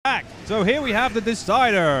So here we have the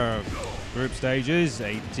decider. Group stages,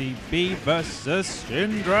 ATB versus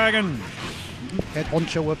Shin Dragon. Head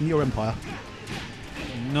honcho of Neo Empire.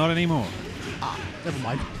 Not anymore. Ah, never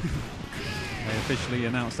mind. They officially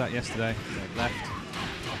announced that yesterday. They've left.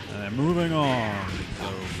 And they're moving on.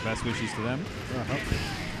 So best wishes to them.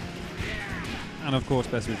 And of course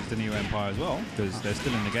best wishes to Neo Empire as well, because they're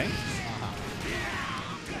still in the game.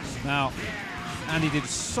 Now, Andy did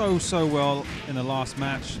so well in the last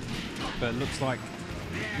match, but it looks like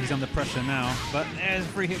he's under pressure now. But there's a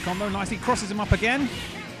free hit combo. Nicely crosses him up again.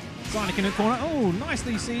 Zynik in the corner. Oh,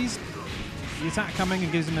 nicely sees the attack coming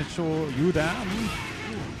and gives him a sure you down.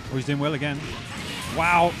 Oh, he's doing well again.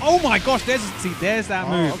 Wow. Oh my gosh, there's that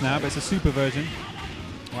move now, but it's a super version.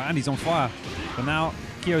 Well, Andy's on fire. But now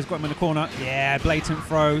Kyo's got him in the corner. Yeah, blatant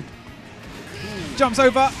throw. Jumps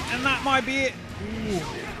over, and that might be it.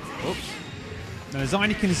 Oops. Now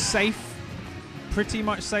Zynik is safe. Pretty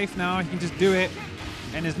much safe now. He can just do it.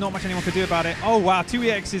 And there's not much anyone can do about it. Oh wow, two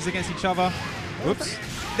EXs against each other. Oops.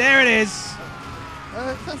 There it is.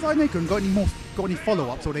 Has Zynik got any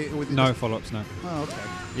follow-ups? No follow-ups, no. Oh,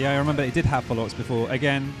 okay. Yeah, I remember it did have follow-ups before.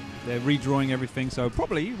 Again, they're redrawing everything, so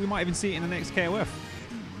probably we might even see it in the next KOF.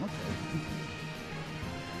 Okay.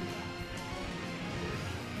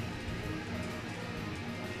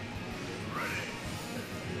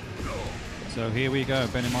 So here we go.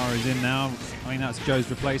 Benimaru's in now. I think that's Joe's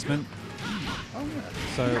replacement. Oh, yeah.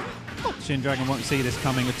 So Shin Dragon won't see this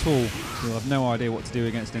coming at all. He'll have no idea what to do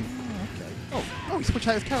against him. Oh, okay. Oh, he switched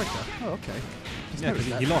out his character. Oh, okay. Yeah,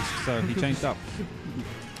 because he lost, so he changed up.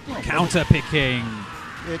 Counter picking.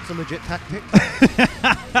 It's a legit tactic.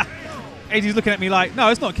 AD's looking at me like, no,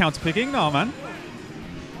 it's not counter picking. No, man.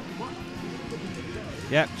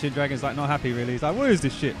 Yep, Shin Dragon's like not happy really. He's like, what is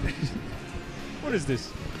this shit? What is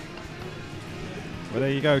this? Well,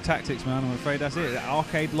 there you go, tactics, man. I'm afraid that's it.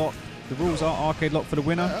 Arcade lock. The rules are arcade lock for the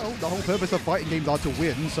winner. Well, the whole purpose of fighting games are to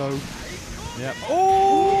win, so... Yep.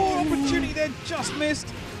 Oh, opportunity there, just missed.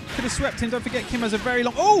 Could have swept him. Don't forget, Kim has a very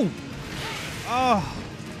long... Oh! Oh.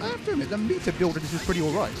 I have to admit, the meter builder, this is pretty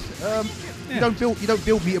all right. Yeah. You don't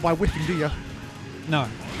build meter by whiffing, do you? No.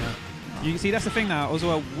 You see, that's the thing now as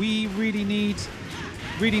well. We really need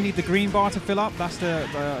the green bar to fill up. That's the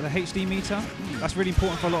HD meter. That's really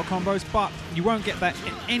important for a lot of combos, but you won't get that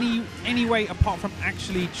in any way apart from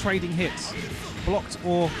actually trading hits, blocked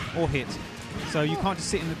or hit. So you can't just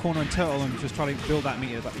sit in the corner and turtle and just try to build that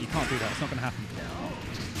meter. You can't do that. It's not going to happen.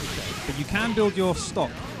 But you can build your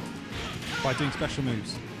stock by doing special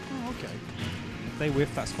moves. Oh, okay. If they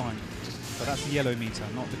whiff, that's fine. But that's the yellow meter,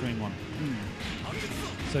 not the green one.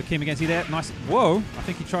 So Kim against you there. Nice. Whoa. I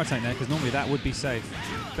think he tried something there because normally that would be safe.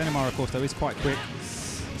 Benimaru, of course, though, is quite quick.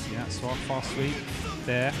 Yeah, fast sweep.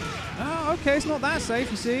 There. Oh, okay. It's not that safe,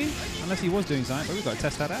 you see. Unless he was doing something, but we've got to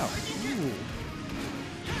test that out. Ooh.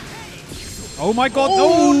 Oh, my God.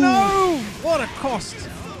 Oh, no. What a cost.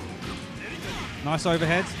 Nice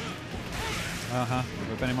overhead. But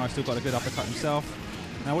Benimaru's still got a good uppercut himself.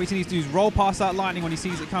 Now, what he needs to do is roll past that lightning when he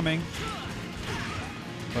sees it coming.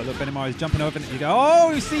 But look, Benimaru's jumping over and you go,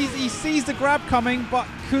 oh, he sees the grab coming, but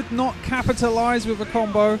could not capitalize with a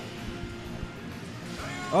combo.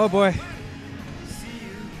 Oh boy.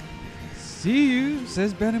 See you,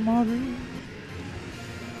 says Benimaru.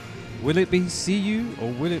 Will it be see you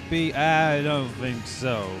or will it be I don't think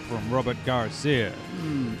so from Robert Garcia?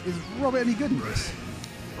 Is Robert any good in this?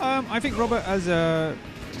 I think Robert, as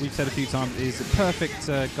we've said a few times, is a perfect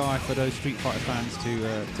guy for those Street Fighter fans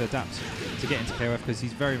to adapt to get into KOF because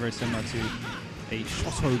he's very similar to a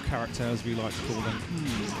Shoto character, as we like to call them.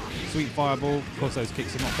 Sweet fireball. Of course, those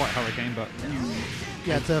kicks are not quite hurricane, but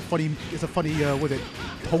yeah, it's a funny, with it,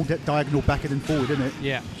 hold that diagonal back and then forward, isn't it?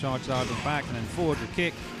 Yeah, charge diagonal back and then forward with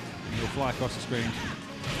kick, and he'll fly across the screen.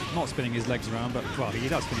 Not spinning his legs around, but well, he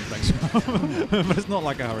does spin his legs around, but it's not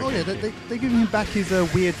like a hurricane. Oh yeah, they're giving him back his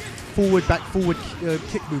weird back forward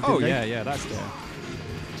kick move. Oh yeah, that's there.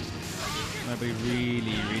 Nobody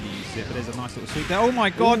really used it, but there's a nice little sweep there. Oh my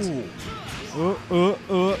God!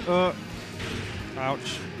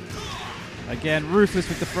 Ouch! Again, ruthless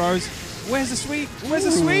with the throws. Where's the sweep? Where's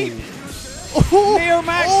the sweep? Neo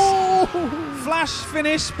Max flash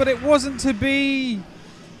finish, but it wasn't to be.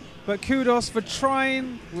 But kudos for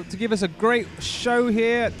trying to give us a great show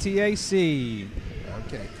here at TAC.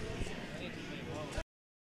 Okay.